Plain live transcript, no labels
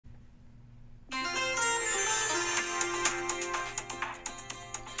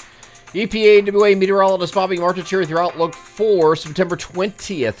EPAWA meteorologist Bobby Martich here with your outlook for September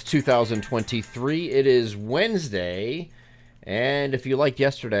 20th, 2023. It is Wednesday, and if you liked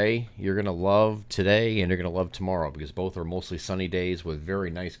yesterday, you're going to love today and you're going to love tomorrow because both are mostly sunny days with very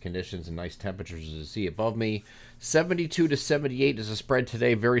nice conditions and nice temperatures as you see above me. 72 to 78 is a spread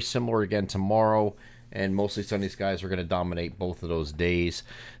today, very similar again tomorrow. And mostly sunny skies are going to dominate both of those days.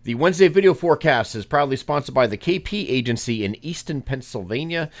 The Wednesday video forecast is proudly sponsored by the KP Agency in Easton,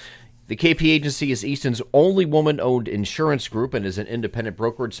 Pennsylvania. The KP Agency is Easton's only woman-owned insurance group and is an independent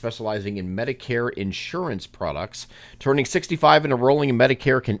brokerage specializing in Medicare insurance products. Turning 65 and enrolling in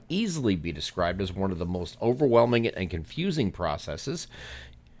Medicare can easily be described as one of the most overwhelming and confusing processes.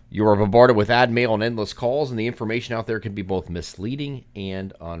 You are bombarded with ad mail and endless calls, and the information out there can be both misleading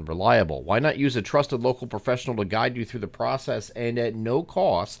and unreliable. Why not use a trusted local professional to guide you through the process, and at no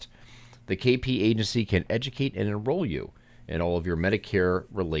cost, the KP Agency can educate and enroll you in all of your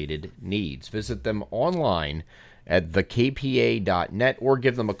Medicare-related needs. Visit them online at thekpa.net or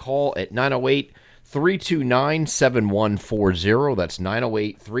give them a call at 908-329-7140. That's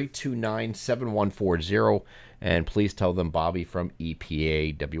 908-329-7140. And please tell them Bobby from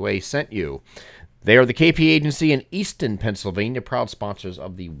EPAWA sent you. They are the KP Agency in Easton, Pennsylvania, proud sponsors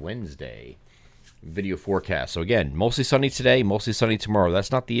of the Wednesday video forecast. So again, mostly sunny today, mostly sunny tomorrow.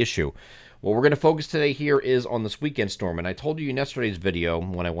 That's not the issue. What we're going to focus today here is on this weekend storm. And I told you in yesterday's video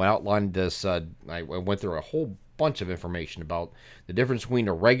when I outlined this, I went through a whole bunch of information about the difference between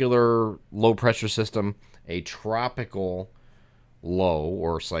a regular low pressure system, a tropical low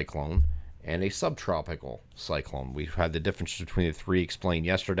or cyclone, and a subtropical cyclone. We've had the difference between the three explained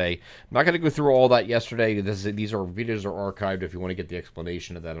yesterday. I'm not going to go through all that yesterday. These videos are archived if you want to get the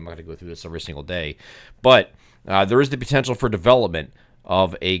explanation of that. I'm not going to go through this every single day. But there is the potential for development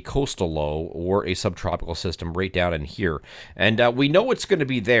of a coastal low or a subtropical system right down in here. And we know it's going to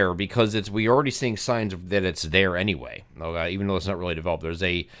be there because we're already seeing signs that it's there anyway, even though it's not really developed.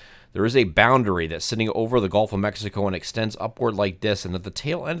 There is a boundary that's sitting over the Gulf of Mexico and extends upward like this, and at the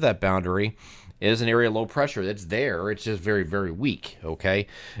tail end of that boundary is an area of low pressure that's there. It's just very, very weak, okay?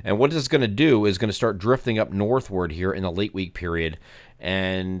 And what it's going to do is going to start drifting up northward here in the late week period,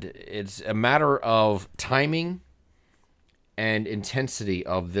 and it's a matter of timing and intensity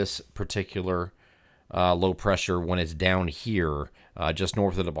of this particular low pressure when it's down here just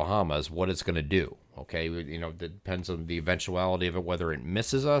north of the Bahamas, what it's going to do. Okay, it depends on the eventuality of it, whether it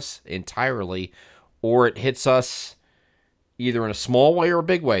misses us entirely or it hits us either in a small way or a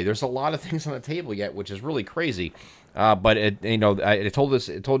big way. There's a lot of things on the table yet, which is really crazy. But I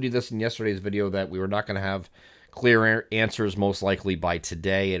told you this in yesterday's video that we were not going to have clear answers most likely by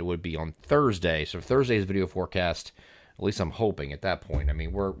today. It would be on Thursday. So Thursday's video forecast, at least I'm hoping at that point. I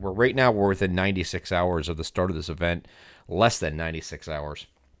mean, we're right now we're within 96 hours of the start of this event, less than 96 hours.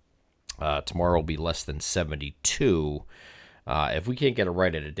 Tomorrow will be less than 72. If we can't get it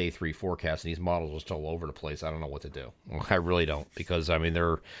right at a day 3 forecast and these models are still all over the place, I don't know what to do. I really don't, because I mean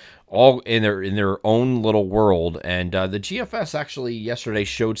they're all in their own little world. And the GFS actually yesterday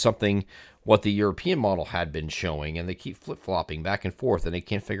showed something what the European model had been showing, and they keep flip-flopping back and forth, and they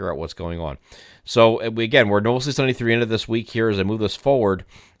can't figure out what's going on. So again, we're mostly sunny through the end of this week here. As I move this forward,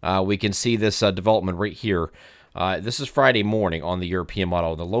 we can see this development right here. This is Friday morning on the European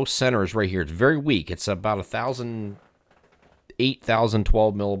model. The low center is right here. It's very weak. It's about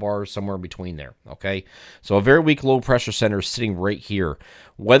 8,012 millibars, somewhere in between there, okay? So a very weak low pressure center is sitting right here.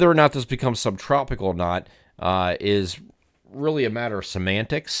 Whether or not this becomes subtropical or not is really a matter of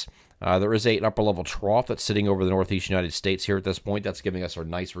semantics. There is an upper-level trough that's sitting over the northeast United States here at this point. That's giving us our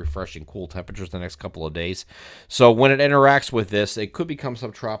nice, refreshing, cool temperatures the next couple of days. So when it interacts with this, it could become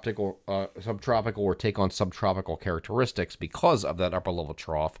subtropical or take on subtropical characteristics because of that upper-level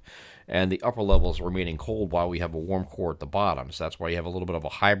trough, and the upper levels remaining cold while we have a warm core at the bottom. So that's why you have a little bit of a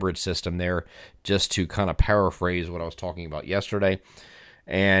hybrid system there, just to kind of paraphrase what I was talking about yesterday.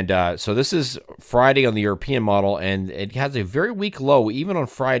 And so this is Friday on the European model, and it has a very weak low even on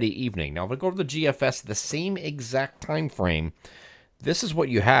Friday evening. Now, if I go to the GFS, the same exact time frame, this is what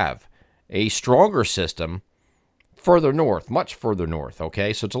you have. A stronger system further north, much further north,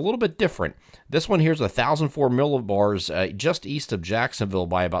 okay? So it's a little bit different. This one here is 1,004 millibars just east of Jacksonville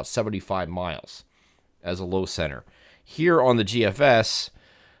by about 75 miles as a low center. Here on the GFS,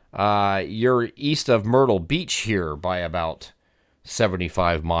 you're east of Myrtle Beach here by about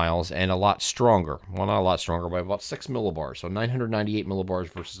 75 miles and a lot stronger. Well, not a lot stronger, by about 6 millibars. So 998 millibars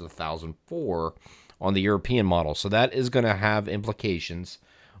versus 1,004 on the European model. So that is going to have implications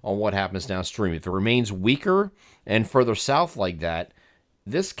on what happens downstream. If it remains weaker and further south like that,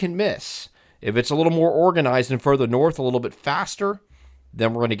 this can miss. If it's a little more organized and further north, a little bit faster,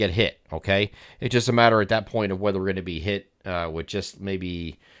 then we're going to get hit, okay? It's just a matter at that point of whether we're going to be hit with just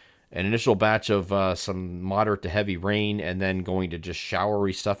maybe an initial batch of some moderate to heavy rain and then going to just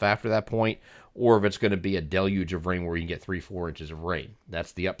showery stuff after that point, or if it's going to be a deluge of rain where you can get 3-4 inches of rain.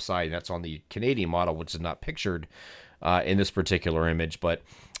 That's the upside. That's on the Canadian model, which is not pictured in this particular image. But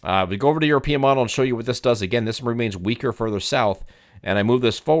we go over to the European model and show you what this does. Again, this remains weaker further south, and I move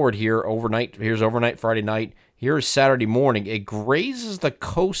this forward here overnight. Here's overnight Friday night. Here's Saturday morning. It grazes the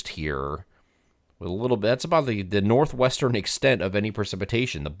coast here with a little bit. That's about the northwestern extent of any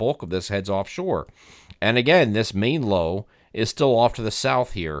precipitation. The bulk of this heads offshore. And again, this main low is still off to the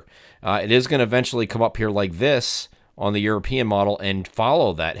south here. It is going to eventually come up here like this on the European model and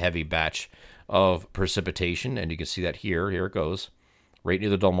follow that heavy batch of precipitation. And you can see that here. Here it goes, right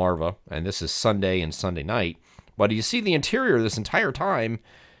near the Delmarva. And this is Sunday and Sunday night. But you see the interior this entire time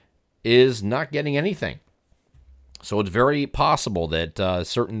is not getting anything. So it's very possible that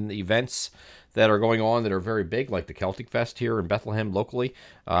certain events that are going on that are very big, like the Celtic Fest here in Bethlehem locally,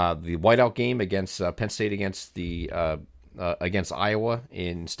 the whiteout game against Penn State against Iowa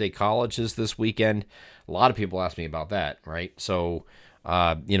in State Colleges this weekend. A lot of people ask me about that, right? So,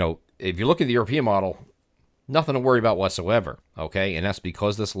 you know, if you look at the European model, nothing to worry about whatsoever, okay? And that's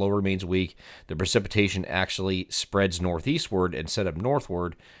because this low remains weak. The precipitation actually spreads northeastward instead of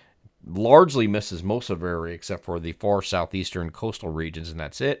northward, largely misses most of the area except for the far southeastern coastal regions, and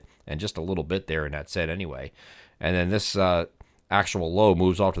that's it, and just a little bit there, and that's it anyway. And then this actual low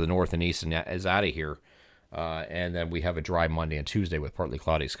moves off to the north and east and is out of here, and then we have a dry Monday and Tuesday with partly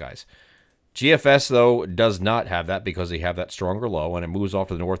cloudy skies. GFS, though, does not have that because they have that stronger low, and it moves off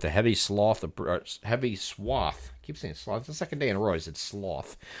to the north. A heavy swath, I keep saying sloth. It's the second day in a row I said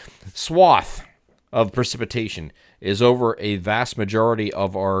sloth. Swath of precipitation is over a vast majority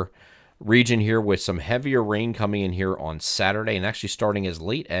of our region here, with some heavier rain coming in here on Saturday and actually starting as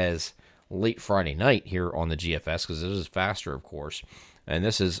late Friday night here on the GFS, because it is faster, of course. And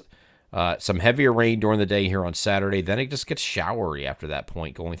this is some heavier rain during the day here on Saturday. Then it just gets showery after that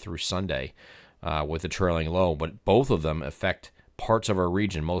point going through Sunday with the trailing low. But both of them affect parts of our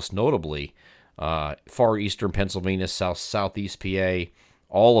region, most notably far eastern Pennsylvania, southeast PA,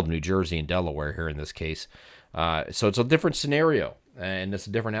 all of New Jersey and Delaware here in this case. So it's a different scenario, and it's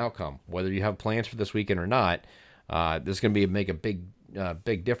a different outcome. Whether you have plans for this weekend or not, this is going to make a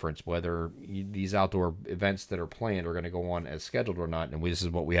big difference whether these outdoor events that are planned are going to go on as scheduled or not. And this is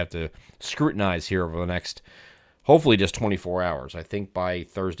what we have to scrutinize here over the next, hopefully, just 24 hours. I think by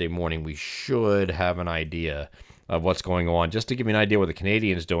Thursday morning we should have an idea of what's going on. Just to give you an idea what the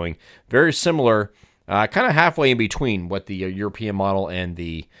Canadians doing, very similar, kind of halfway in between what the European model and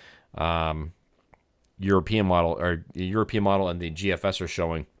the European model and the GFS are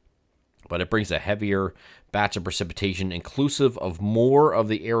showing. But it brings a heavier batch of precipitation inclusive of more of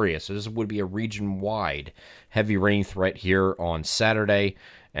the area. So this would be a region-wide heavy rain threat here on Saturday,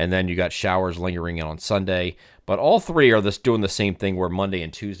 and then you got showers lingering in on Sunday. But all three are doing the same thing, where Monday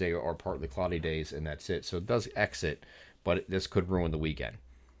and Tuesday are partly cloudy days, and that's it. So it does exit, but this could ruin the weekend.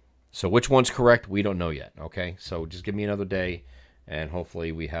 So which one's correct, we don't know yet, okay? So just give me another day, and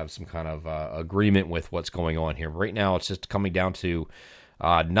hopefully we have some kind of agreement with what's going on here. Right now it's just coming down to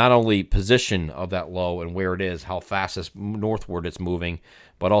not only position of that low and where it is, how fast it's northward it's moving,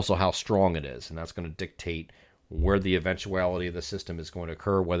 but also how strong it is. And that's going to dictate where the eventuality of the system is going to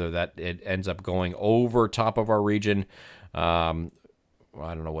occur, whether that it ends up going over top of our region. I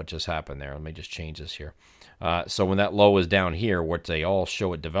don't know what just happened there. Let me just change this here. So when that low is down here, what they all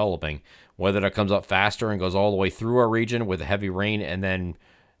show it developing, whether that comes up faster and goes all the way through our region with a heavy rain and then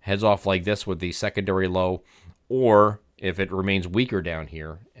heads off like this with the secondary low, or if it remains weaker down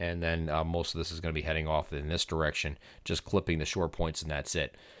here, and then most of this is going to be heading off in this direction, just clipping the shore points, and that's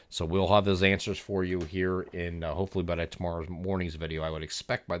it. So we'll have those answers for you here in hopefully by tomorrow morning's video. I would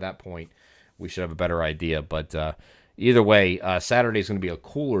expect by that point we should have a better idea. But either way, Saturday is going to be a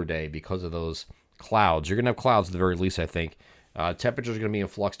cooler day because of those clouds. You're going to have clouds at the very least, I think. Temperatures are going to be in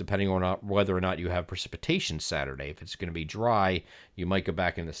flux depending on whether or not you have precipitation Saturday. If it's going to be dry, you might go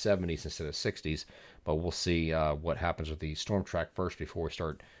back in the 70s instead of 60s. But we'll see what happens with the storm track first before we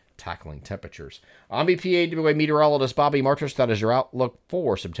start tackling temperatures. I'm EPAWA meteorologist Bobby Martis. That is your outlook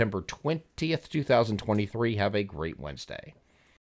for September 20th, 2023. Have a great Wednesday.